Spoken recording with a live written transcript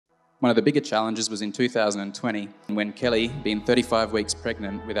One of the bigger challenges was in 2020 when Kelly, being 35 weeks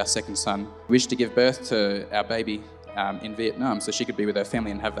pregnant with our second son, wished to give birth to our baby in Vietnam so she could be with her family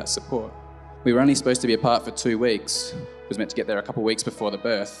and have that support. We were only supposed to be apart for 2 weeks. I was meant to get there a couple of weeks before the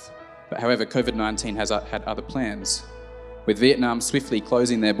birth. But however, COVID-19 had other plans. With Vietnam swiftly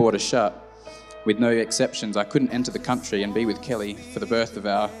closing their borders shut, with no exceptions, I couldn't enter the country and be with Kelly for the birth of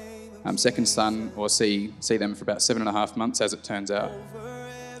our second son or see them for about 7.5 months, as it turns out.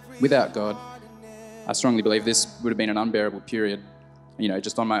 Without God, I strongly believe this would have been an unbearable period,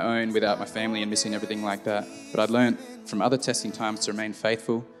 just on my own, without my family and missing everything like that. But I'd learned from other testing times to remain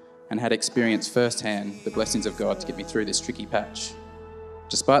faithful and had experienced firsthand the blessings of God to get me through this tricky patch.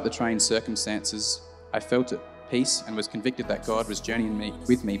 Despite the trying circumstances, I felt at peace and was convicted that God was journeying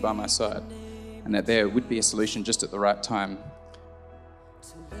with me by my side and that there would be a solution just at the right time.